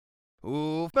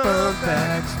Ooh, fun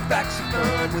facts, facts of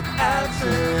fun with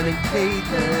Allison and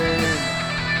Caitlin.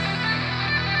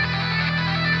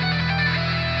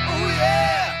 Oh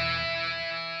yeah!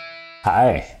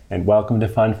 Hi, and welcome to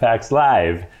Fun Facts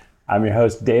Live. I'm your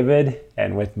host, David,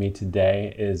 and with me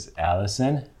today is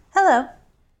Allison. Hello.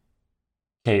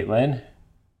 Caitlin.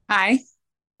 Hi.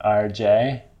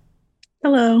 RJ.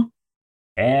 Hello.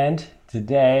 And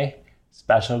today,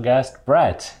 special guest,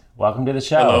 Brett. Welcome to the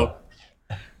show. Hello.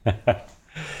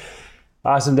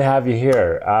 Awesome to have you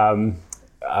here.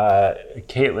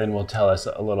 Caitlin will tell us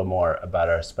a little more about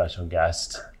our special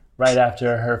guest right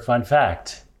after her fun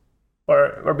fact.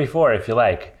 Or before, if you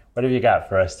like. What have you got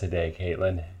for us today,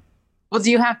 Caitlin? Well,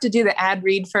 do you have to do the ad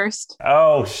read first?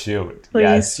 Oh, shoot. Please.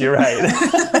 Yes, you're right.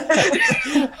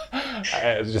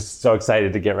 I was just so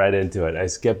excited to get right into it. I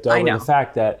skipped over the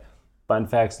fact that Fun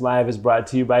Facts Live is brought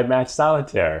to you by Match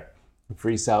Solitaire.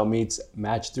 Freecell meets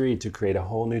Match 3 to create a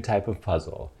whole new type of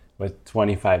puzzle. With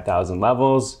 25,000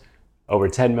 levels, over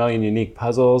 10 million unique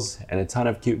puzzles, and a ton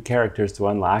of cute characters to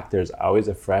unlock, there's always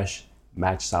a fresh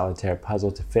Match Solitaire puzzle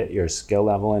to fit your skill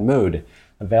level and mood.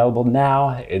 Available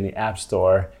now in the App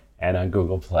Store and on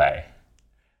Google Play.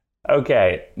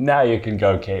 Okay, now you can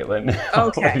go, Caitlin.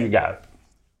 Okay. What do you got?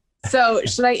 So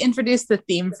should I introduce the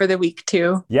theme for the week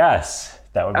too? Yes,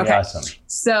 that would be awesome.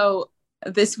 So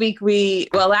this week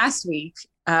last week,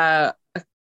 a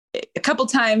couple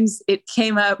times it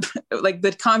came up, like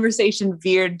the conversation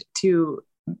veered to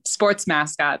sports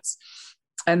mascots.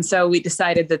 And so we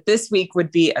decided that this week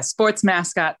would be a sports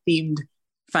mascot themed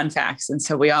fun facts. And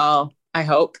so we all, I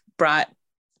hope, brought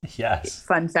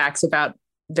fun facts about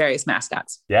various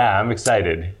mascots. Yeah, I'm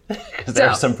excited because there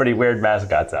are some pretty weird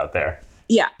mascots out there.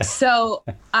 Yeah. So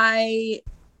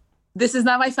this is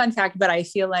not my fun fact, but I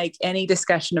feel like any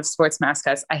discussion of sports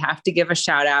mascots, I have to give a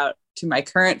shout out to my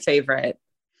current favorite,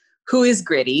 who is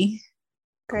Gritty.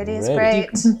 Gritty is great.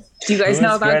 Do you guys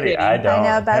know about Gritty? I don't. I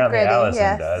know about Apparently Gritty, Allison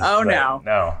yes. does, Oh, no.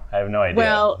 No, I have no idea.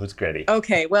 Well, who's Gritty?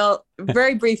 Okay. Well,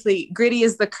 very briefly, Gritty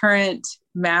is the current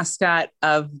mascot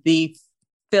of the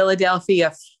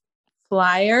Philadelphia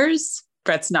Flyers.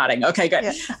 Brett's nodding. Okay, good.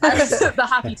 Yeah. The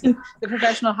hockey team, the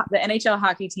NHL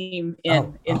hockey team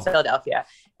in Philadelphia.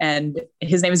 And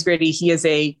his name is Gritty. He is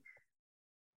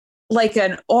like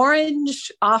an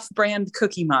orange off-brand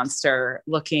Cookie Monster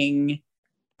looking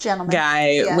gentleman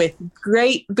guy with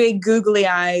great big googly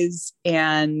eyes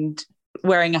and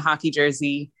wearing a hockey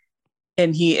jersey.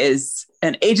 And he is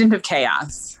an agent of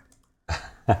chaos.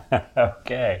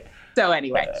 Okay. So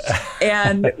anyway,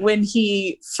 and when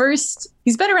he's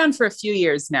been around for a few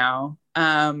years now.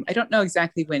 I don't know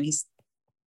exactly when he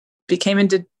became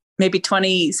into maybe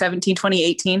 2017,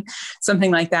 2018, something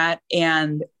like that.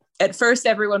 And at first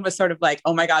everyone was sort of like,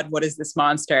 oh my God, what is this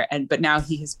monster? But now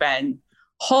he has been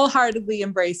wholeheartedly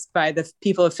embraced by the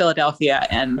people of Philadelphia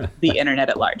and the internet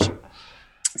at large.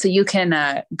 So you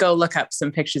can go look up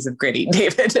some pictures of Gritty,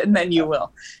 David, and then you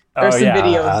will, or some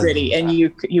video of Gritty, and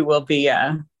you will be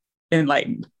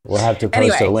enlightened. We'll have to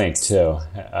post a link too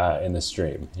in the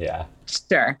stream. Yeah.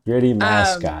 Sure. Gritty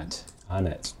mascot on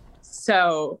it.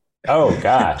 So. Oh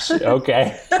gosh.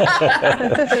 Okay.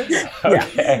 Okay.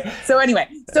 Yeah. So anyway,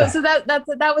 so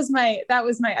that was my.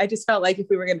 I just felt like if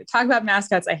we were going to talk about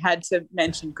mascots, I had to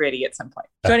mention Gritty at some point.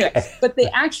 So anyway, but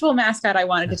the actual mascot I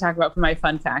wanted to talk about for my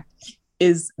fun fact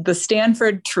is the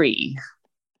Stanford tree.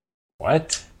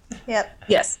 What? Yep.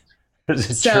 Yes.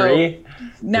 There's a tree?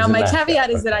 Now my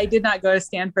caveat is that I did not go to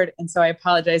Stanford, and so I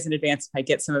apologize in advance if I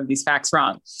get some of these facts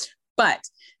wrong. But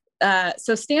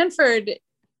so Stanford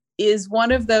is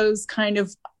one of those kind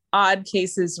of odd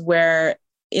cases where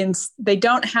they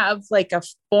don't have like a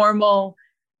formal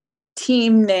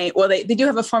team name. Well, they do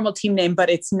have a formal team name, but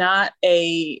it's not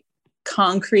a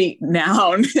concrete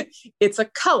noun. It's a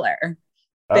color.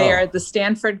 They are the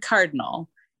Stanford Cardinal,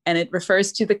 and it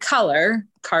refers to the color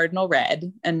cardinal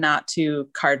red and not to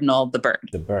cardinal the bird.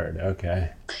 The bird,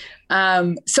 okay.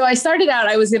 So I started out,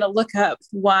 I was going to look up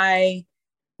why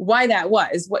that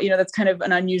was. That's kind of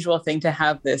an unusual thing to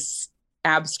have this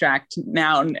abstract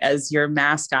noun as your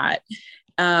mascot.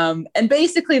 And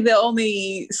basically the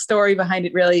only story behind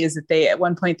it really is that at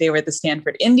one point they were the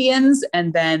Stanford Indians,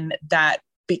 and then that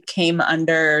became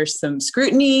under some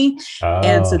scrutiny.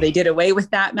 And so they did away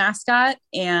with that mascot,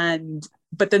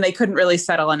 but then they couldn't really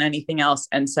settle on anything else.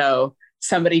 And so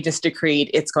somebody just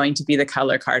decreed it's going to be the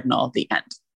color cardinal, the end.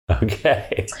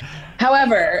 Okay.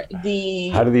 However,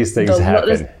 how do these things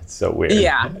happen? It's so weird.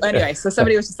 Yeah. Anyway, so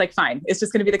somebody was just like, fine, it's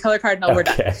just going to be the color cardinal. We're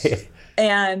done.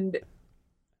 And,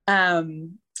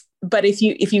 but if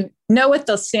you know what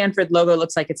the Stanford logo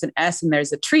looks like, it's an S and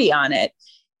there's a tree on it.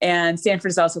 And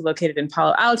Stanford is also located in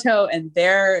Palo Alto, and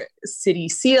their city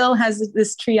seal has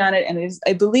this tree on it. And it is,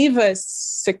 I believe, a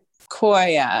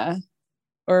sequoia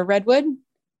or a redwood.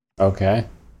 Okay.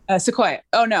 Sequoia.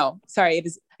 Oh, no, sorry. It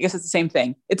is. I guess it's the same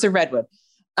thing. It's a redwood.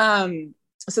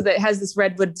 So that has this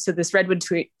redwood. So this redwood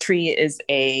tree is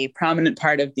a prominent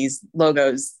part of these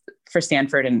logos for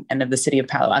Stanford and of the city of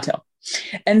Palo Alto.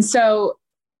 And so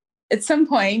at some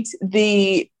point,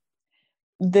 the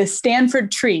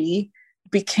Stanford tree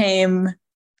became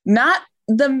not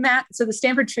so the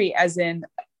Stanford tree, as in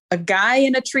a guy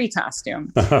in a tree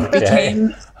costume,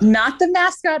 became not the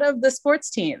mascot of the sports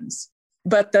teams,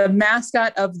 but the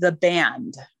mascot of the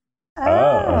band.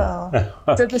 Oh.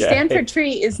 So the Stanford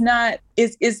tree is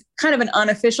kind of an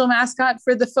unofficial mascot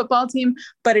for the football team,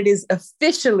 but it is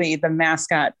officially the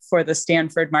mascot for the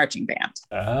Stanford marching band.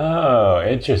 Oh,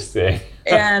 interesting.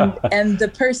 and the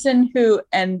person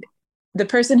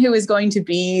who is going to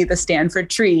be the Stanford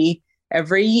tree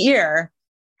every year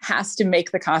has to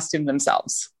make the costume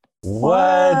themselves.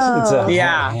 What? It's a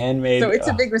handmade. So it's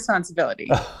a big responsibility.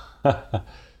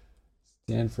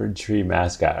 Stanford tree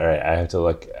mascot. All right, I have to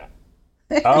look.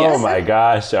 Oh my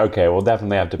gosh. Okay, we'll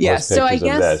definitely have to post pictures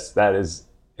of this. That is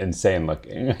insane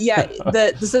looking.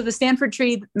 So the Stanford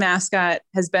tree mascot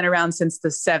has been around since the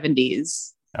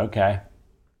 70s. Okay.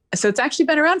 So it's actually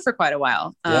been around for quite a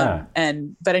while.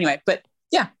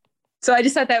 So I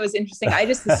just thought that was interesting. I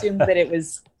just assumed that it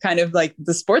was kind of like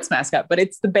the sports mascot, but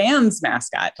it's the band's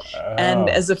mascot. Oh. And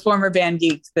as a former band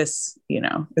geek, this,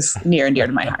 is near and dear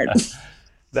to my heart.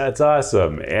 That's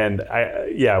awesome. And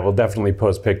we'll definitely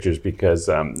post pictures because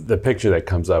the picture that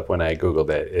comes up when I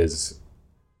Googled it is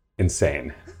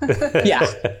insane. Yeah.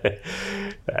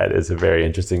 That is a very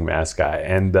interesting mascot.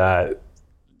 And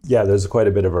there's quite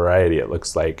a bit of variety, it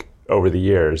looks like, over the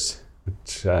years.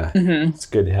 Which it's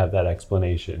good to have that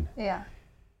explanation. Yeah.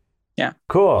 Yeah.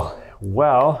 Cool.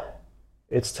 Well,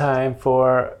 it's time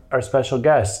for our special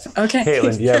guest. Okay.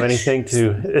 Caitlin, do you have anything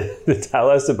to tell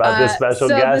us about this special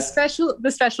guest?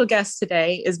 The special guest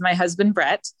today is my husband,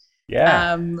 Brett.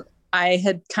 Yeah. I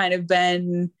had kind of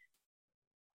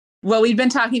we'd been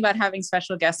talking about having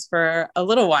special guests for a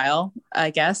little while, I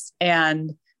guess.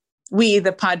 And we,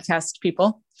 the podcast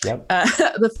people, yep.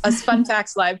 Us Fun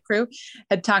Facts Live crew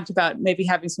had talked about maybe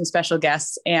having some special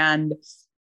guests. And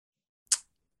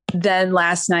then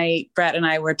last night, Brett and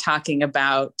I were talking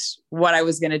about what I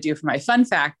was going to do for my fun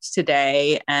fact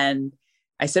today. And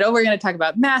I said, we're going to talk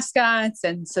about mascots.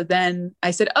 And so then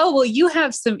I said, you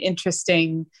have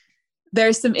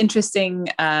there's some interesting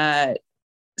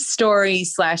story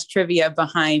 / trivia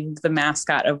behind the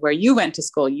mascot of where you went to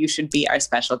school. You should be our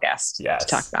special guest to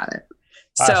talk about it.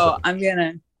 Awesome. So I'm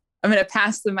going to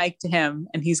pass the mic to him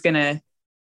and he's going to,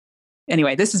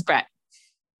 anyway, this is Brett.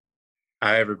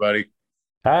 Hi, everybody.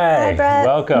 Hi, Brett.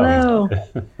 Welcome. Hello.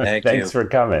 Thanks for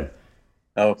coming.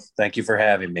 Oh, thank you for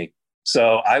having me.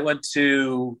 So I went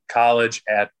to college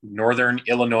at Northern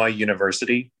Illinois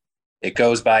University. It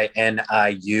goes by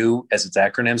NIU as its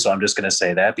acronym. So I'm just going to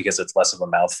say that because it's less of a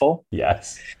mouthful.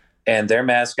 Yes. And their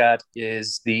mascot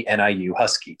is the NIU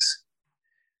Huskies.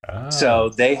 Oh. So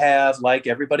they have, like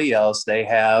everybody else, they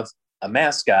have a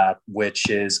mascot, which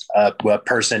is a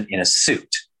person in a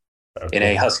suit. Okay. In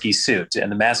a husky suit. And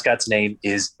the mascot's name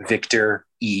is Victor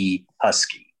E.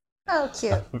 Husky. Oh,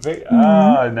 cute.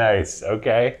 Oh, nice.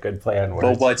 Okay. Good play on words.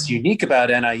 But what's unique about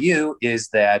NIU is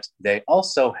that they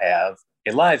also have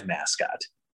a live mascot,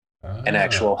 an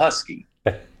actual husky.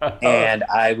 And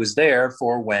I was there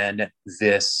for when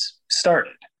this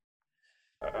started.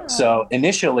 So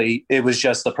initially, it was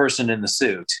just the person in the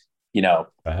suit,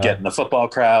 getting the football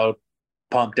crowd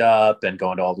pumped up and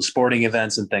going to all the sporting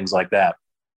events and things like that.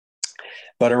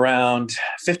 But around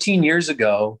 15 years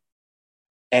ago,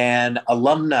 an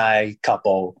alumni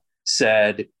couple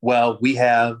said, well, we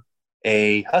have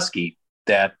a husky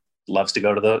that loves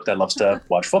to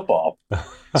watch football.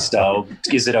 So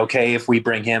is it okay if we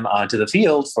bring him onto the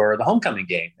field for the homecoming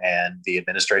game? And the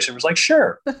administration was like,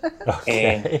 sure.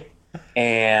 Okay.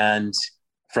 And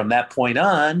from that point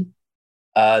on,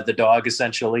 the dog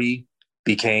essentially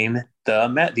became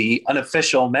the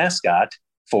unofficial mascot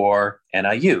for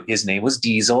NIU. His name was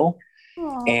Diesel.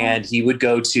 Aww. And he would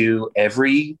go to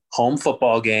every home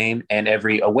football game and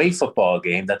every away football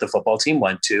game that the football team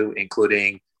went to,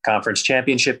 including conference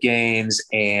championship games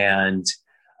and,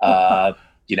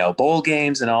 bowl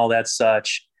games and all that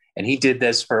such. And he did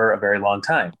this for a very long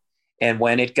time. And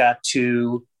when it got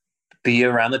to be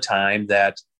around the time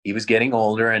that he was getting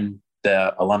older and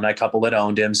the alumni couple that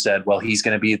owned him said, well, he's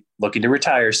going to be looking to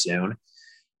retire soon,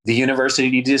 the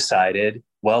university decided,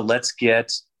 well, let's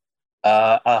get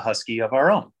a husky of our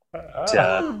own.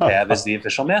 to have as the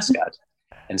official mascot.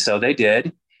 And so they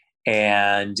did.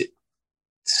 And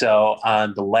so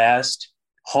on the last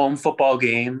home football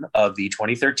game of the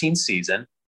 2013 season,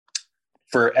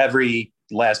 for every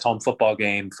last home football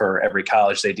game for every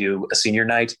college, they do a senior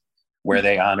night where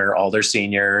they honor all their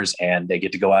seniors, and they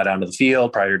get to go out onto the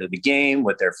field prior to the game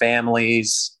with their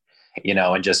families,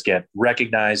 and just get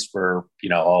recognized for,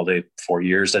 all the 4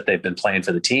 years that they've been playing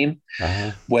for the team.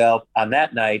 Uh-huh. Well, on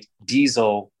that night,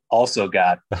 Diesel also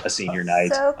got a senior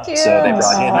night. So cute. So they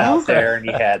brought him out there, and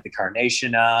he had the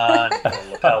carnation on, and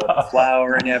the lapel with the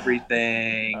flower and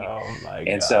everything. Oh my God.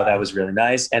 And so that was really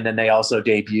nice. And then they also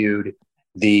debuted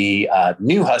the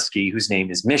new Husky, whose name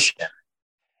is Mission.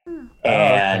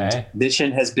 And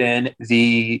Mission has been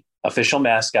the official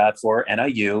mascot for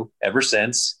NIU ever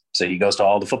since. So he goes to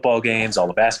all the football games, all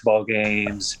the basketball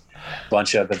games, a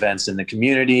bunch of events in the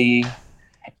community.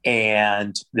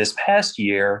 And this past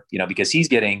year, because he's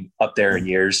getting up there in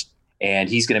years, and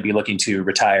he's going to be looking to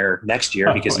retire next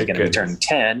year because he's going to be turning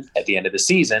 10 at the end of the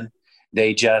season,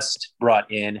 they just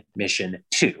brought in Mission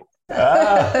 2.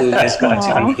 Who is going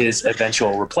to be his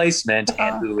eventual replacement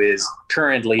and who is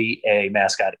currently a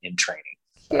mascot in training.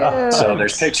 So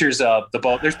there's pictures of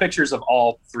there's pictures of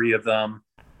all three of them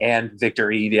and Victor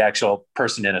E, the actual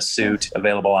person in a suit,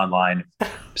 available online.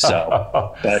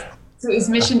 So is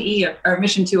Mission E or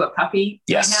Mission 2 a puppy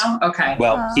right now? Okay.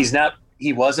 Well, he's not.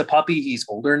 He was a puppy. He's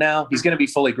older now. He's going to be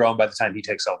fully grown by the time he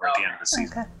takes over at the end of the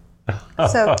season. Okay.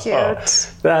 So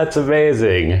cute. That's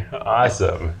amazing.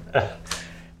 Awesome.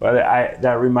 Well,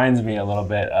 that reminds me a little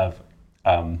bit of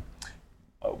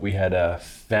we had a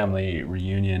family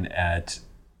reunion at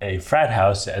a frat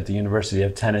house at the University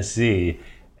of Tennessee,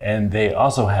 and they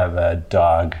also have a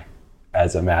dog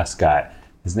as a mascot.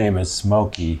 His name is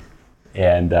Smokey,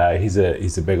 and he's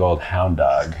a big old hound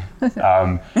dog.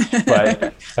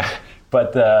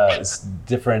 But the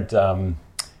different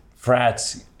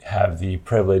frats have the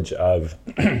privilege of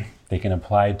they can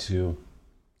apply to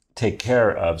take care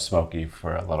of Smokey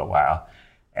for a little while.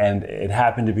 And it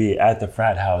happened to be at the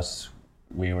frat house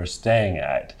we were staying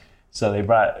at. So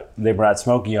they brought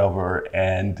Smokey over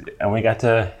and we got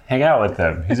to hang out with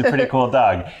him. He's a pretty cool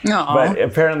dog. Aww. But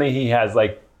apparently he has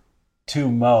like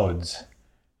 2 modes.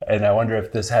 And I wonder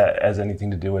if this has anything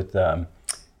to do with the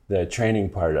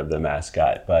training part of the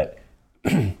mascot. But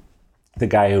the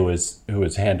guy who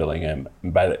was handling him,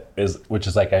 which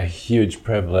is like a huge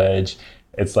privilege.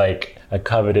 It's like a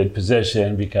coveted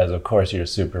position because, of course, you're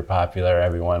super popular.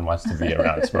 Everyone wants to be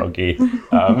around Smokey.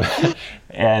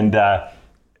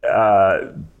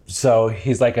 So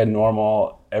he's like a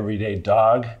normal, everyday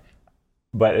dog.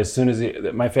 But as soon as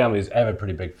I have a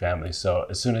pretty big family. So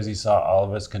as soon as he saw all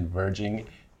of us converging,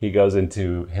 he goes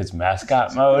into his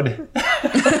mascot mode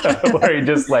where he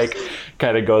just like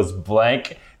kind of goes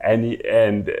blank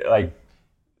and like,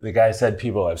 the guy said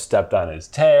people have stepped on his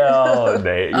tail, and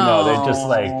they just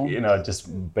like,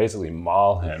 just basically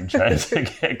maul him, trying to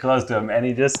get close to him, and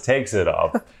he just takes it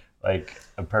off like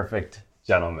a perfect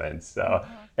gentleman. So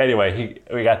anyway,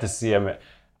 we got to see him.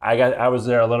 I was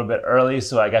there a little bit early,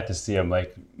 so I got to see him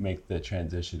like make the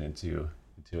transition into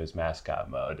his mascot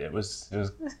mode. It was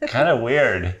kind of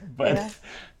weird,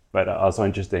 but also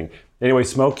interesting. Anyway,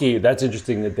 Smokey, that's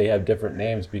interesting that they have different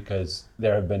names because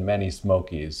there have been many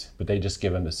Smokies, but they just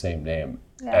give them the same name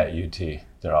at UT.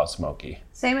 They're all Smokey.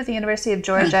 Same with the University of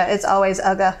Georgia. It's always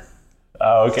Uga.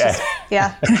 Oh, okay.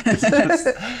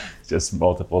 Just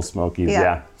multiple Smokies,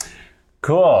 yeah.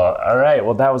 Cool. All right.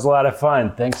 Well, that was a lot of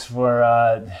fun. Thanks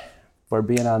for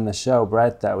being on the show,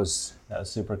 Brett. That was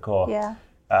super cool. Yeah.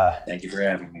 Thank you for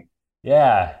having me.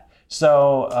 Yeah.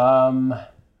 So,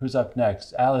 who's up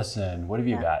next? Allison, what have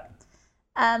you got?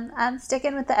 I'm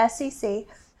sticking with the SEC.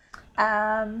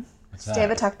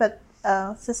 David talked about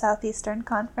it's the Southeastern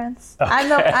Conference. Okay.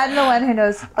 I'm the one who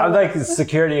knows. I'm like the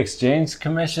Security Exchange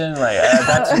Commission. Like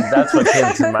that's what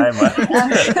came to my mind.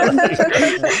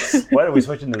 What are we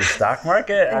switching to the stock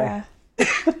market? Yeah.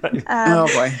 Oh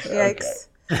boy! Yikes.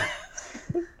 Okay.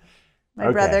 My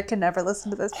brother can never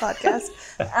listen to this podcast.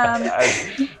 I don't know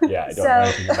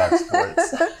anything about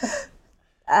sports.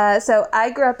 So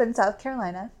I grew up in South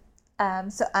Carolina.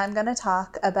 So I'm going to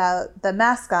talk about the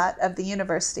mascot of the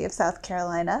University of South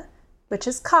Carolina, which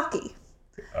is Cocky.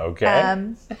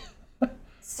 Okay.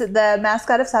 So the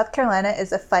mascot of South Carolina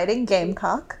is a fighting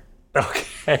gamecock.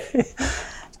 Okay.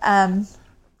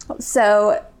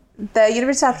 So the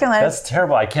University of South Carolina... That's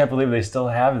terrible. I can't believe they still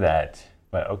have that.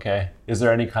 But okay. Is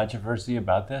there any controversy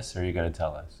about this, or are you going to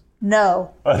tell us?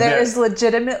 No, there is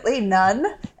legitimately none.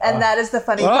 And that is the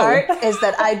funny part, is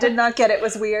that I did not get it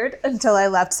was weird until I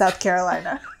left South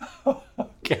Carolina.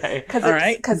 Okay. Okay.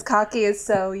 Because cocky is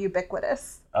so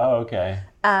ubiquitous. Oh, okay.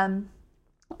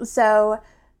 So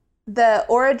the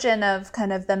origin of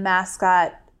kind of the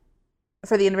mascot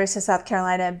for the University of South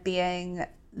Carolina being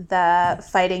the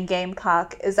fighting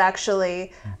gamecock is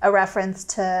actually a reference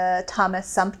to Thomas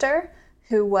Sumter,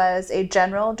 who was a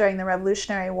general during the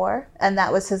Revolutionary War, and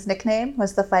that was his nickname,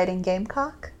 was the fighting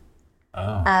gamecock.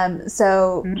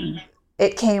 So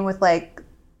it came with like,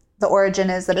 the origin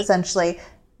is that essentially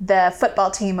the football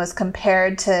team was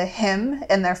compared to him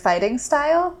in their fighting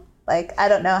style. Like, I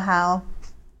don't know how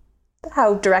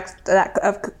direct that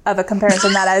of a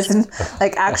comparison that is in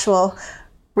like actual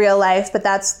real life, but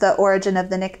that's the origin of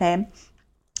the nickname.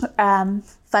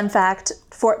 Fun fact,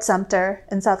 Fort Sumter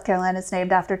in South Carolina is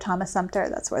named after Thomas Sumter.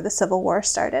 That's where the Civil War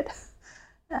started.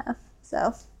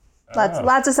 So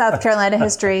lots of South Carolina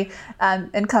history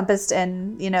encompassed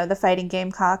in, the fighting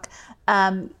gamecock.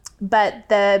 But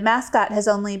the mascot has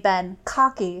only been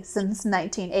cocky since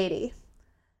 1980.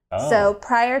 Oh. So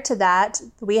prior to that,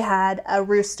 we had a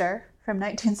rooster from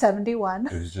 1971.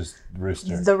 It was just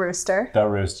rooster. The rooster. The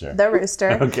rooster. The rooster.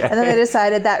 Okay. And then they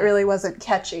decided that really wasn't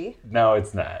catchy. No,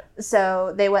 it's not.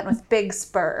 So they went with Big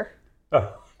Spur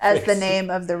as the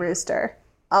name of the rooster.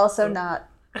 Also not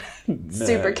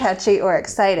super catchy or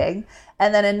exciting.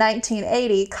 And then in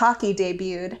 1980, Cocky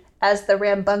debuted as the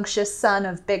rambunctious son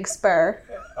of Big Spur.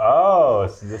 Oh,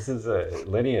 so this is a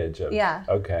lineage of... Yeah.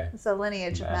 Okay. It's a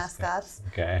lineage of mascots.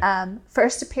 Okay.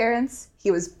 First appearance,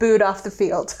 he was booed off the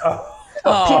field.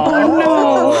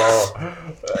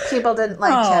 People didn't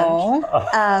like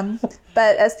him.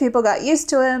 But as people got used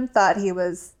to him, thought he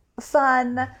was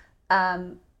fun,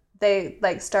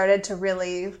 they started to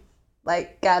really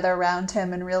gather around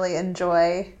him and really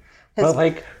enjoy his...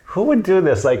 Well, who would do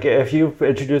this? If you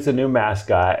introduce a new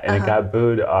mascot and it got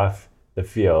booed off the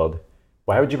field,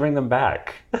 why would you bring them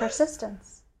back?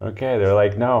 Persistence. Okay, they're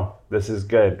like, no, this is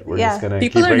good. We're just going to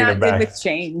keep bringing them back. People are not good with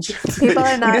change. People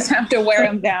are not. You just have to wear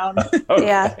them down. Okay.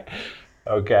 Yeah.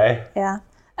 Okay. Yeah.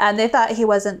 And they thought he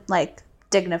wasn't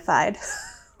dignified,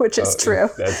 which is true.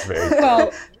 That's very true.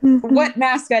 Well, what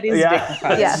mascot is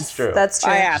dignified? Yes, that's true. That's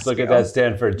true. Just look at that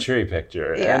Stanford tree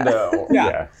picture. Yeah.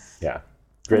 And,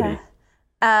 gritty.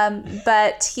 Yeah.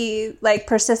 But he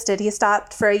persisted. He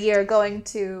stopped for a year going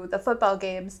to the football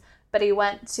games, but he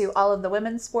went to all of the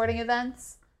women's sporting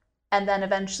events and then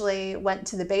eventually went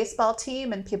to the baseball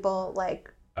team, and people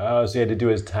Oh, so he had to do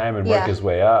his time and work his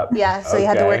way up. Yeah, so he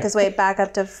had to work his way back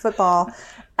up to football.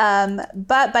 But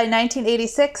by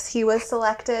 1986, he was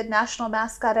selected National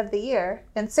Mascot of the Year.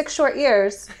 In 6 short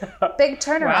years, big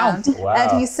turnaround. Wow.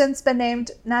 And he's since been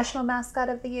named National Mascot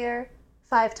of the Year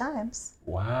 5 times.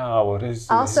 Wow, what is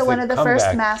also one of the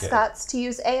first mascots to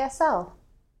use ASL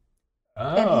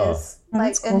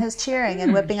in his cheering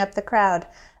and whipping up the crowd.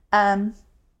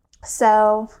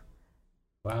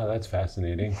 Wow, that's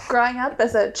fascinating. Growing up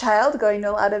as a child, going to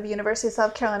a lot of University of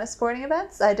South Carolina sporting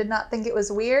events, I did not think it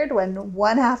was weird when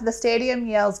one half of the stadium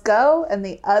yells go and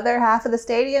the other half of the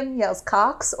stadium yells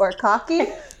cocks or cocky.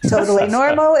 Totally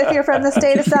normal if you're from the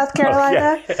state of South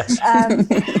Carolina.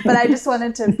 But I just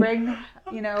wanted to bring,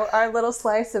 our little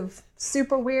slice of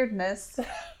super weirdness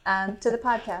to the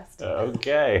podcast.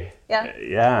 Okay. Yeah.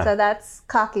 Yeah. So that's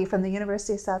Cocky from the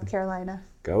University of South Carolina.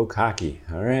 Go Cocky.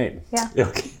 All right. Yeah.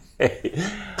 Okay.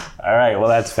 All right. Well,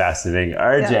 that's fascinating.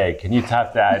 RJ, can you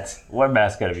top that? What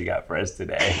mascot have you got for us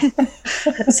today?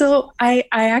 So I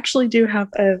actually do have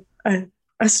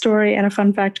a story and a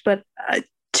fun fact, but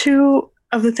 2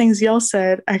 of the things y'all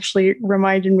said actually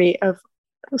reminded me of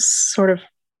sort of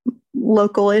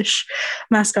local-ish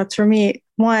mascots for me.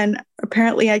 One,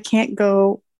 apparently I can't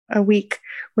go a week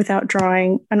without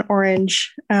drawing an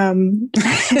orange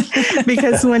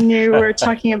because when you were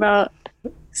talking about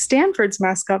Stanford's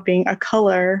mascot being a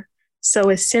color, so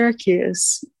is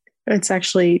Syracuse. It's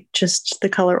actually just the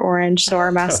color orange. So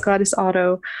our mascot is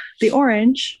Otto the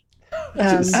Orange.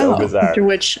 So bizarre. After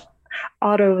which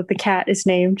Otto the cat is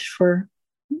named for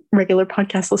regular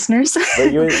podcast listeners.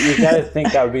 But you got to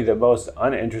think that would be the most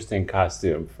uninteresting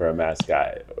costume for a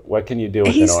mascot. What can you do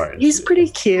with an orange? He's pretty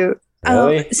cute.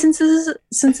 Really? Since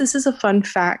this is a fun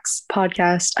facts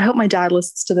podcast, I hope my dad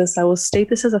listens to this. I will state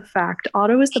this as a fact.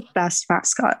 Otto is the best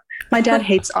mascot. My dad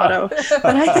hates Otto,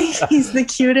 but I think he's the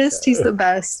cutest. He's the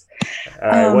best. All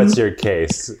right, what's your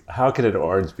case? How can an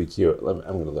orange be cute? I'm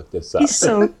going to look this up.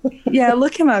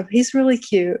 Look him up. He's really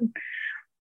cute.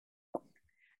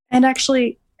 And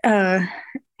actually,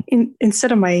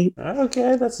 instead of my...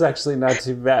 Okay, that's actually not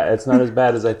too bad. It's not as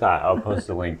bad as I thought. I'll post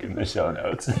a link in the show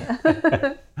notes.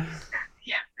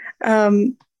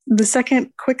 The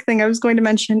second quick thing I was going to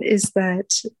mention is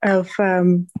that of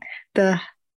the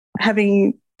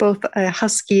having both a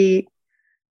husky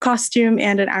costume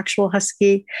and an actual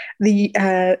husky.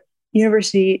 The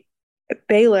University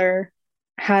Baylor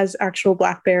has actual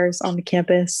black bears on the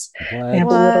campus. They have a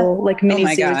little like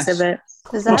mini zoo exhibit,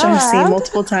 which I've seen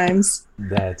multiple times.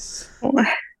 That's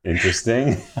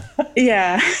interesting.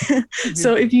 Yeah.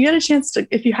 So if you get a chance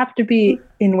if you happen to be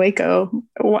in Waco,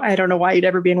 I don't know why you'd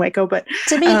ever be in Waco, but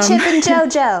to meet Chip and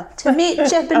JoJo. To meet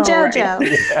Chip and JoJo.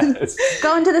 Right. Yes.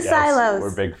 Going to the silos.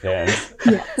 We're big fans.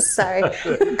 Yes. Sorry.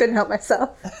 Couldn't help myself.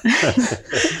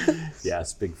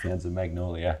 Yes, big fans of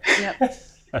Magnolia. Yep.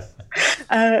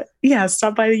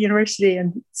 Stop by the university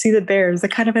and see the bears. They're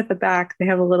kind of at the back. They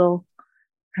have a little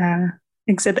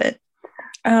exhibit.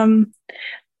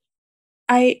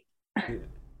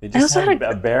 They just had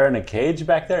a bear in a cage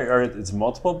back there, or it's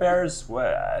multiple bears?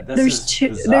 There's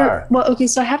two.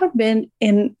 So I haven't been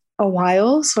in a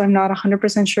while, so I'm not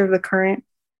 100% sure of the current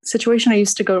situation. I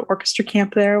used to go to orchestra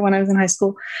camp there when I was in high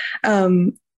school,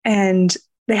 and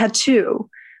they had two,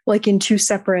 like in two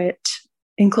separate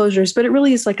enclosures, but it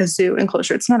really is like a zoo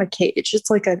enclosure. It's not a cage. It's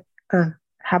like a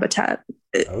habitat.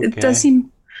 It does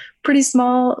seem pretty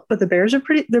small, but the bears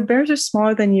are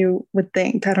smaller than you would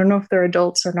think. I don't know if they're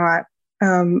adults or not.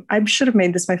 I should have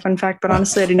made this my fun fact, but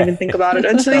honestly, I didn't even think about it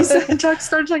until you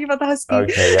started talking about the husky.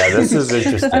 Okay, yeah, this is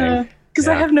interesting. Because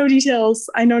I have no details.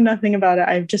 I know nothing about it.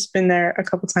 I've just been there a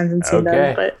couple times and seen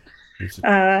them. But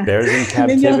bears in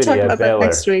captivity maybe I'll talk about Baylor. that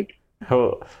next week.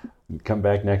 Oh, come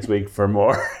back next week for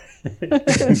more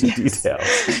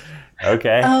details.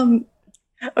 Okay.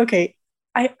 Okay.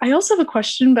 I also have a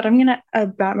question, but I'm gonna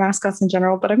about mascots in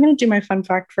general. But I'm gonna do my fun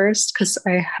fact first because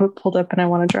I have it pulled up and I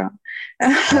want to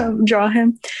draw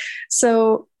him.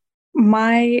 So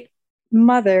my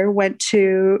mother went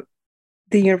to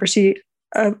the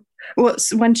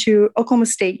went to Oklahoma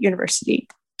State University,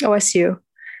 OSU.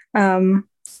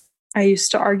 I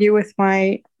used to argue with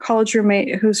my college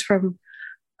roommate who's from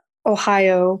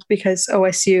Ohio because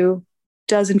OSU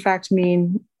does in fact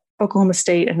mean Oklahoma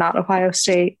State and not Ohio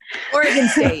State. Oregon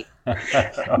State.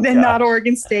 Not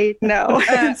Oregon State, no.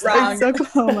 It's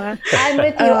Oklahoma. I'm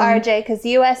with you, RJ, because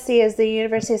USC is the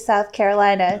University of South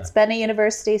Carolina. It's been a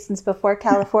university since before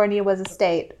California was a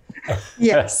state.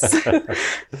 Yes.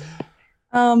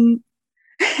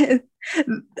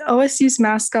 OSU's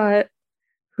mascot,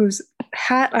 whose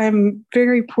hat I'm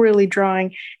very poorly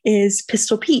drawing, is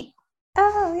Pistol Pete.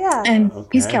 Oh, yeah. And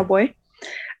he's cowboy.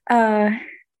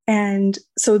 And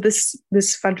so this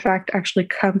fun fact actually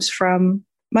comes from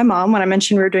my mom. When I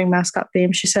mentioned we were doing mascot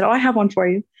theme, she said, "Oh, I have one for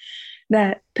you."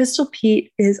 That Pistol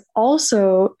Pete is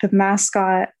also the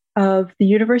mascot of the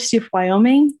University of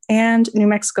Wyoming and New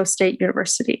Mexico State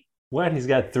University. What? He's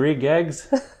got 3 gigs?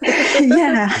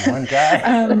 Yeah. One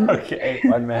guy? Okay.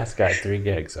 One mascot, 3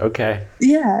 gigs. Okay.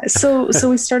 Yeah. So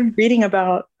we started reading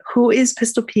about who is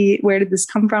Pistol Pete? Where did this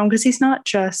come from? Because he's not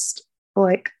just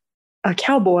like a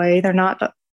cowboy. They're not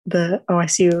the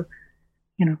OSU,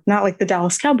 not like the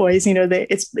Dallas Cowboys.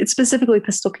 It's specifically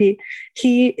Pistol Pete.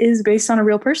 He is based on a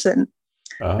real person.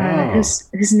 Oh.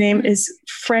 His name is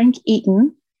Frank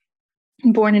Eaton,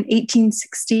 born in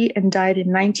 1860 and died in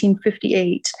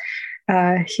 1958.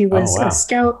 He was a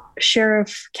scout,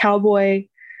 sheriff, cowboy.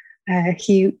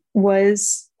 He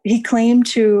claimed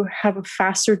to have a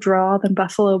faster draw than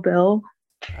Buffalo Bill.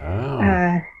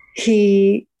 Oh.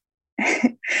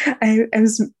 I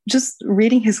was just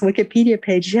reading his Wikipedia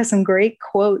page. He has some great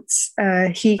quotes.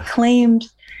 He claimed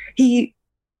he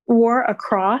wore a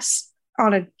cross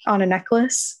on a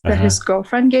necklace that his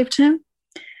girlfriend gave to him.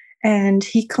 And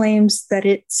he claims that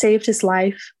it saved his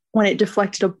life when it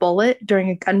deflected a bullet during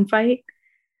a gunfight.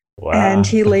 Wow. And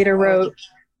he later wrote,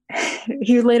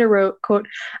 quote,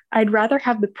 "I'd rather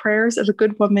have the prayers of a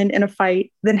good woman in a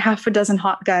fight than half a dozen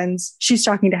hot guns." She's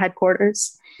talking to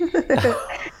headquarters. Does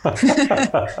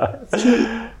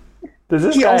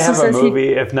this guy have a movie?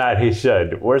 If not, he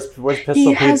should. Where's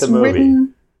Pistol Pete the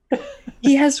movie?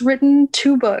 He has written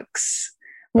 2 books.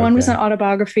 One was an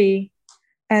autobiography,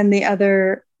 and the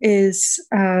other is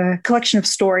a collection of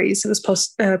stories. It was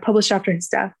published after his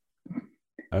death.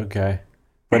 Okay.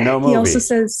 But no movie. He also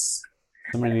says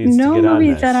somebody needs no to get movie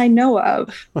on this. that I know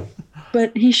of,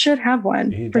 but he should have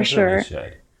one. He for sure.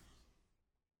 Should.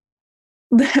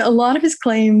 A lot of his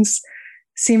claims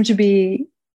seem to be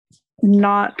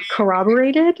not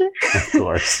corroborated. Of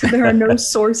course. There are no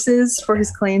sources for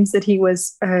his claims that he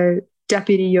was a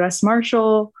deputy U.S.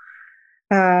 Marshal.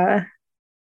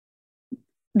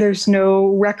 There's no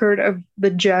record of the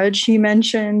judge he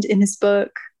mentioned in his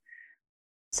book.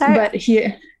 Sorry, but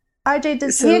RJ,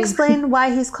 does he explain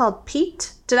why he's called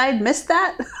Pete? Did I miss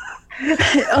that?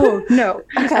 Oh, no.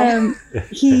 Okay.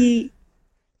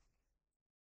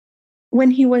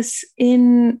 when he was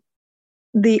in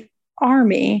the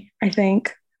Army, I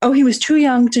think. Oh, he was too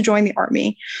young to join the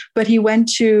Army, but he went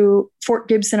to Fort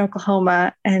Gibson,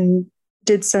 Oklahoma, and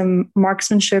did some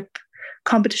marksmanship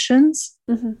competitions.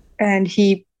 Mm-hmm. And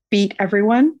he beat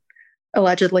everyone,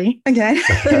 allegedly, again.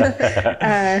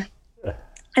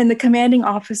 And the commanding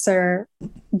officer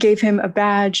gave him a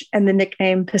badge and the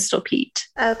nickname Pistol Pete.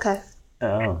 Okay.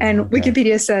 Oh, and okay.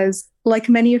 Wikipedia says, like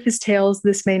many of his tales,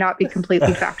 this may not be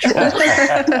completely factual.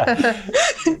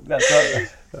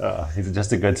 He's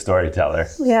just a good storyteller.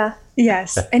 Yeah.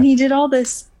 Yes. And he did all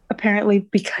this apparently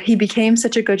because he became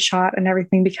such a good shot and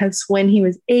everything because when he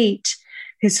was 8,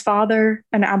 his father,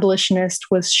 an abolitionist,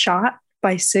 was shot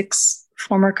by 6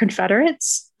 former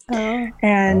Confederates. Oh.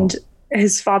 And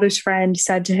his father's friend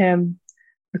said to him,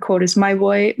 the quote is, "My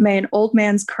boy, may an old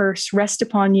man's curse rest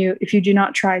upon you if you do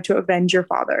not try to avenge your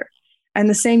father." And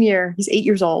the same year, he's 8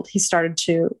 years old, he started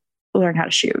to learn how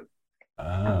to shoot.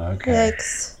 Oh, okay.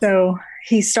 Yikes. So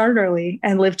he started early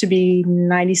and lived to be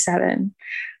 97.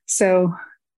 So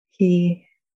he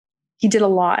did a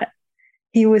lot.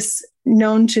 He was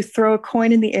known to throw a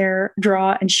coin in the air,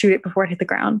 draw, and shoot it before it hit the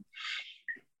ground.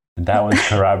 And that one's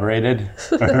corroborated?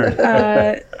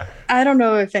 I don't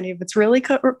know if any of it's really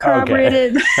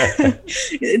corroborated. Okay.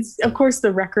 It's, of course,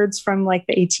 the records from like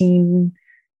the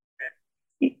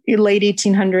late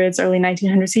 1800s, early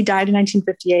 1900s. He died in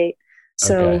 1958.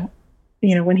 So,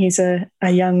 okay. When he's a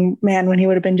young man, when he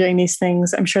would have been doing these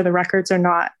things, I'm sure the records are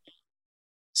not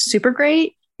super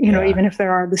great. Even if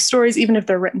there are the stories, even if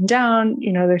they're written down,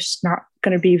 there's not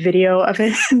going to be video of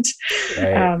it.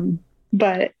 Right.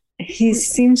 But he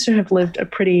seems to have lived a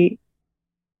pretty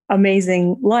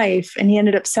amazing life, and he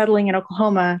ended up settling in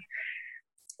Oklahoma.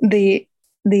 The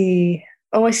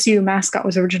OSU mascot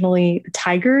was originally the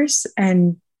Tigers,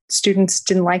 and students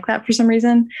didn't like that for some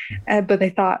reason, but they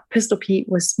thought Pistol Pete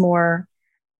was more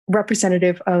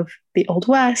representative of the Old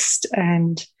West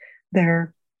and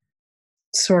their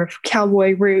sort of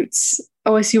cowboy roots.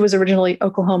 OSU was originally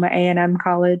Oklahoma A&M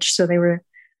College, so they were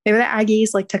the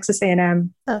Aggies, like Texas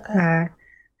A&M. Okay.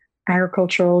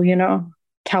 Agricultural,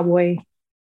 cowboy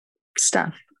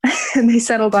stuff. And they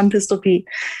settled on Pistol Pete.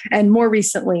 And more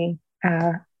recently,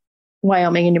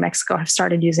 Wyoming and New Mexico have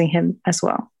started using him as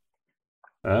well.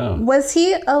 Oh. Was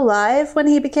he alive when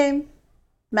he became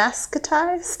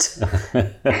mascotized?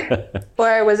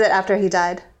 Or was it after he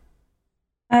died?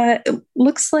 It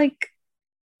looks like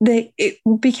it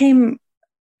became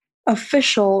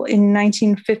official in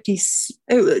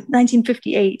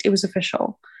 1958. It was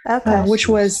official. Okay. Which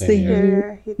was the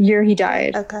year he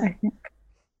died. Okay. I think.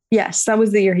 Yes, that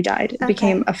was the year he died. It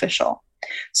became official.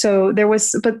 So there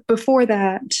was, but before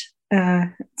that, it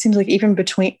seems like even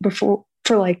for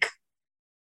like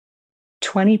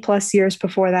 20 plus years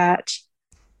before that,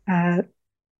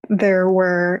 there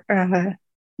were,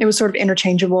 it was sort of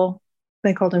interchangeable.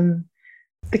 They called him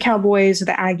the Cowboys or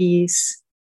the Aggies.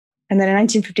 And then in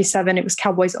 1957, it was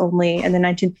Cowboys only. And then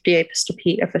 1958, Pistol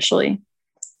Pete officially.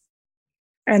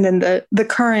 And then the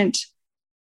current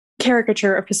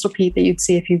caricature of Pistol Pete that you'd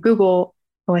see if you Google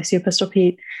OSU Pistol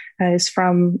Pete is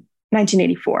from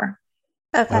 1984.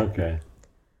 Okay.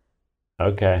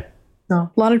 So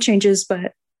a lot of changes,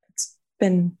 but it's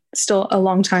been still a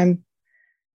long time.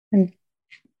 And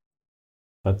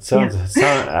that sounds.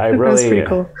 I really. That's pretty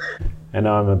cool. I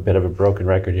know I'm a bit of a broken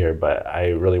record here, but I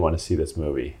really want to see this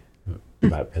movie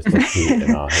about Pistol Pete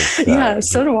and all his.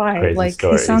 So do I. Like,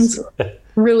 stories. He sounds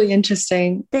really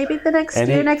interesting. Maybe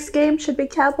your next game should be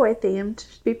cowboy themed.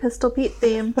 Should be Pistol Pete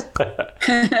themed.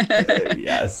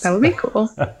 Yes, that would be cool.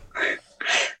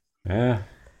 Yeah.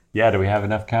 Do we have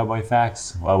enough cowboy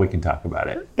facts? Well, we can talk about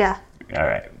it. Yeah. All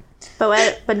right.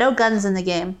 But no guns in the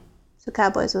game. So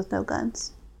cowboys with no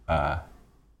guns.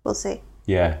 We'll see.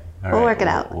 Yeah. We'll work it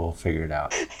out. We'll figure it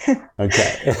out.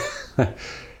 Okay.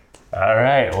 All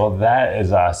right. Well, that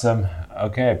is awesome.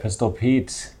 Okay, Pistol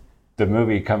Pete, the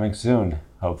movie coming soon,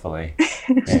 hopefully.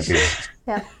 Maybe.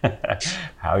 Yeah.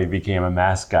 How he became a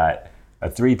mascot, a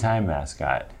 3-time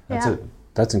mascot.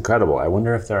 That's incredible. I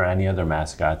wonder if there are any other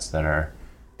mascots that are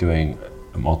doing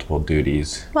multiple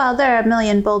duties. Well, there are a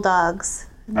million bulldogs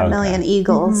and a million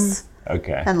eagles.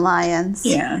 Okay. And lions.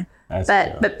 Yeah.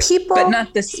 But people, but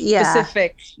not the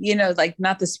specific,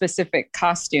 not the specific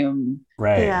costume,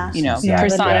 right? Yeah.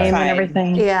 Personified and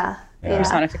everything. Yeah.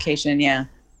 Personification. Yeah.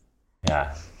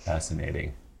 Yeah.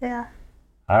 Fascinating. Yeah.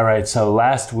 All right. So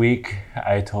last week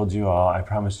I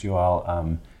promised you all,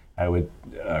 I would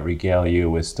regale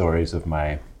you with stories of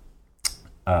my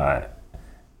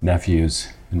nephews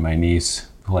and my niece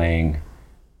playing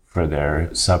for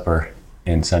their supper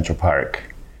in Central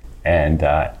Park, and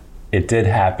it did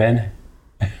happen.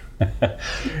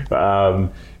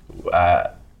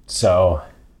 So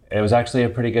it was actually a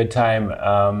pretty good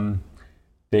time.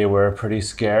 They were pretty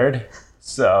scared,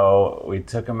 so we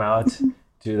took them out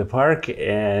to the park,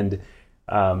 and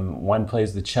one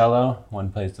plays the cello,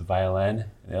 one plays the violin,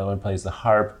 and the other one plays the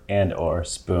harp and or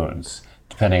spoons,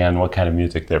 depending on what kind of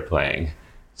music they're playing.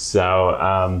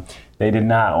 So they did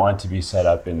not want to be set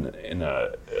up in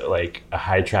a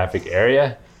high traffic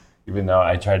area, even though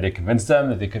I tried to convince them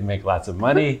that they could make lots of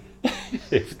money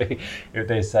if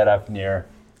they set up near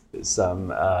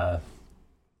some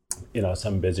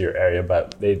some busier area.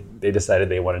 But they decided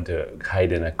they wanted to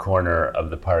hide in a corner of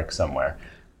the park somewhere.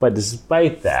 But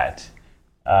despite that,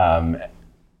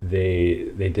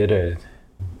 they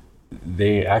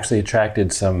actually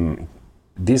attracted some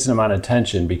decent amount of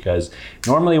attention, because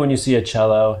normally when you see a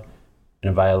cello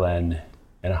and a violin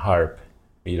and a harp,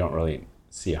 you don't really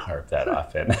see a harp that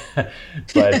often.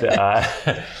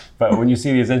 But when you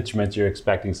see these instruments, you're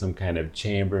expecting some kind of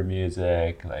chamber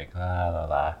music, like la la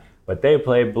la. But they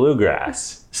play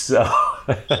bluegrass, so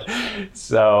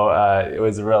it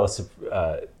was a real.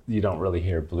 You don't really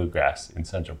hear bluegrass in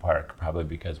Central Park, probably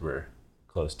because we're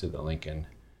close to the Lincoln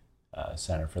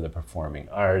Center for the Performing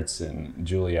Arts and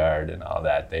Juilliard and all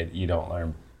that. You don't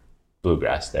learn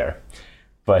bluegrass there,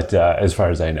 but as far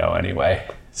as I know, anyway.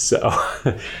 So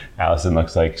Allison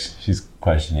looks like she's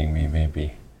questioning me.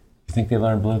 Maybe you think they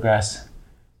learn bluegrass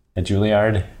at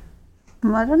Juilliard?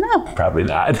 I don't know. Probably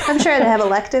not. I'm sure they have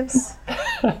electives.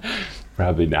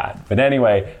 Probably not. But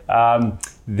anyway,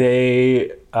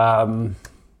 they. I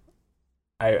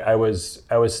was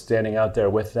standing out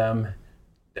there with them,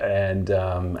 and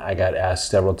I got asked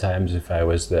several times if I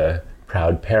was the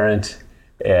proud parent,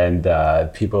 and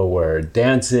people were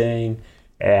dancing,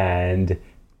 and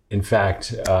in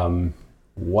fact,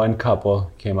 one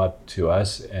couple came up to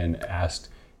us and asked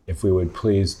if we would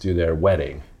please do their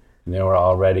wedding. And they were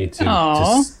all ready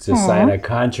to sign a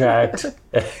contract.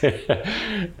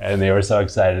 And they were so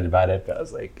excited about it. But I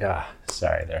was like,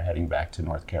 sorry, they're heading back to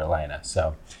North Carolina.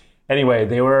 So anyway,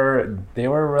 they were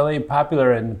really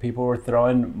popular, and people were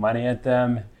throwing money at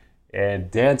them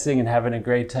and dancing and having a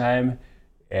great time.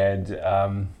 And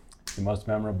the most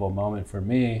memorable moment for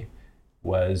me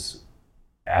was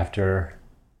after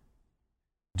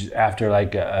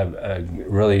like a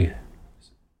really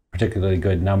particularly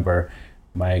good number,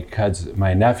 my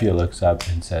nephew looks up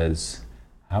and says,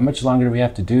 "How much longer do we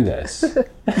have to do this?"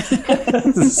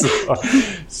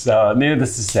 so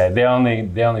needless to say, they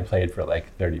only played for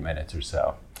like 30 minutes or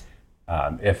so,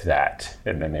 if that,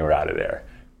 and then they were out of there.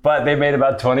 But they made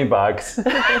about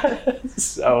 $20,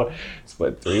 so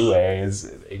split 3 ways.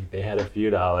 They had a few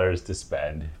dollars to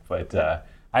spend, but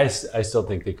I still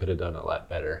think they could have done a lot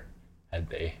better had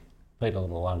they played a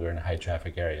little longer in a high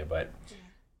traffic area. But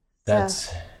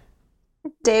that's.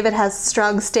 David has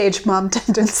strong stage mom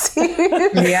tendency.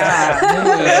 Yeah.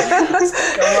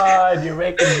 Come on, you're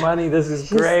making money. This is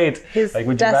great. He's like,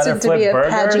 would you destined rather to be a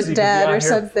flip burgers? pageant dad or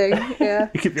something. Yeah.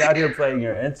 You could be out here playing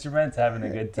your instruments, having a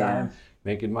good time,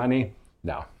 making money.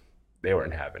 No, they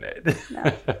weren't having it.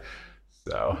 No.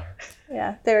 So.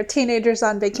 Yeah, they were teenagers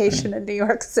on vacation in New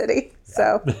York City.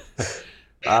 So.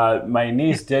 My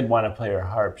niece did want to play her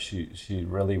harp. She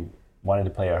really wanted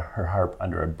to play her harp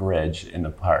under a bridge in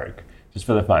the park, just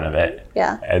for the fun of it.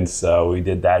 Yeah. And so we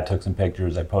did that, took some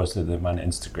pictures. I posted them on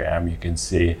Instagram, you can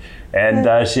see.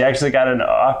 And she actually got an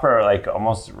offer like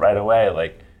almost right away,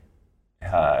 like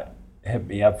hit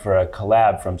me up for a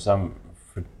collab from some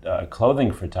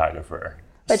clothing photographer.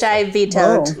 Which I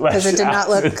vetoed because it did not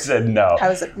look. It said no. I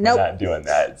was like, nope. I'm not doing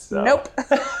that. So. Nope.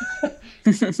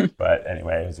 But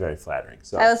anyway, it was very flattering.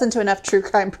 So I listen to enough true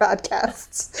crime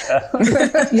podcasts.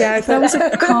 Yeah, that was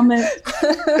a comment.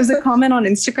 It was a comment on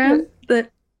Instagram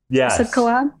that said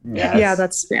collab. Yes. Yeah,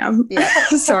 that's spam. Yeah.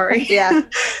 Sorry. Yeah.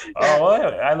 Oh,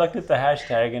 well, I looked at the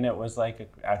hashtag and it was like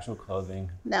actual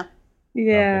clothing. No.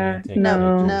 Yeah.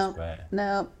 No. Yeah.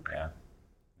 No.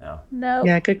 No.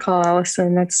 Yeah, good call,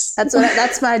 Allison.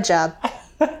 That's my job.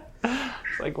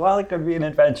 It's like, well, it could be an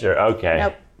adventure. Okay.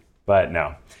 Nope. But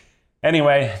no.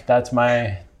 Anyway, that's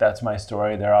my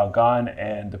story. They're all gone,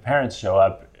 and the parents show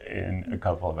up in a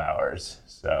couple of hours.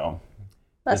 So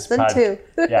Less than 2.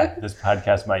 Yeah, this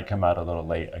podcast might come out a little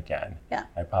late again. Yeah.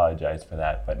 I apologize for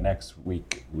that, but next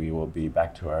week we will be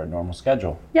back to our normal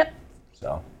schedule. Yep.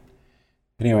 So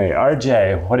anyway,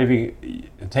 RJ, what have you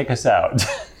take us out?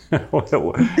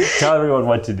 Tell everyone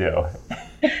what to do.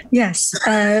 Yes.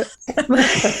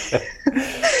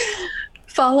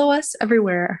 Follow us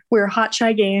everywhere. We're Hot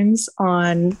Shy Games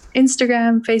on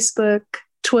Instagram, Facebook,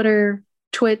 Twitter,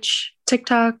 Twitch,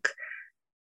 TikTok.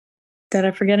 Did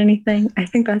I forget anything? I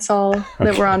think that's all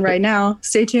that we're on right now.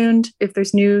 Stay tuned. If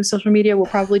there's new social media, we'll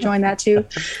probably join that too.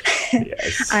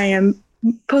 Yes. I am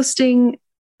posting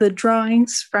the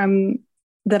drawings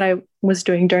that I was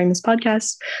doing during this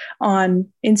podcast on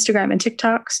Instagram and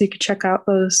TikTok. So you can check out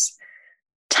those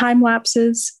time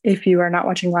lapses if you are not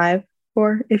watching live,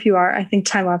 or if you are, I think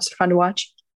time lapses are fun to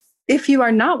watch. If you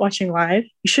are not watching live,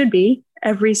 you should be.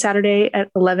 Every Saturday at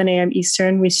 11 a.m.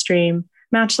 Eastern, we stream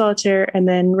Match Solitaire and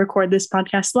then record this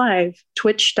podcast live,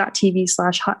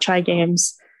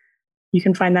 twitch.tv/hotchaigames. You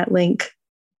can find that link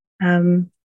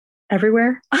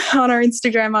everywhere on our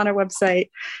Instagram, on our website.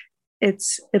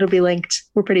 It'll be linked.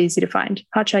 We're pretty easy to find.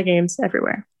 Hot Chai Games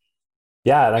everywhere.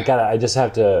 Yeah, and I just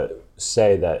have to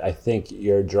say that I think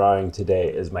your drawing today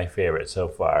is my favorite so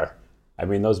far. I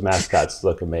mean, those mascots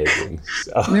look amazing.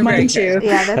 So. Mine too.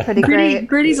 Yeah, they're pretty great.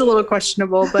 Gritty's a little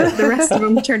questionable, but the rest of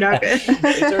them turned out good.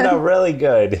 They turned out really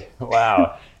good.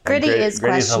 Wow. Gritty's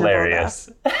questionable.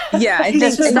 Hilarious. Yeah, I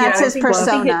think that's his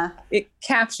persona. It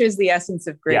captures the essence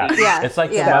of Gritty. Yeah. It's like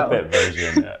the Muppet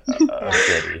version of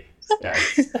Gritty.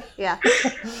 Yes. Yeah.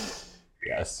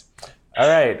 Yes. All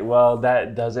right. Well,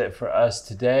 that does it for us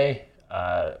today.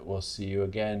 We'll see you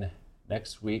again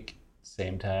next week.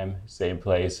 Same time, same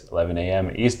place, 11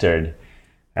 a.m. Eastern.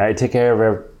 All right, take care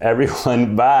of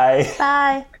everyone. Bye.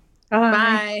 Bye.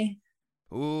 Bye.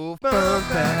 Ooh, fun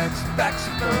facts, facts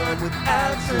of fun with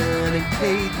Allison and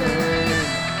Caitlin.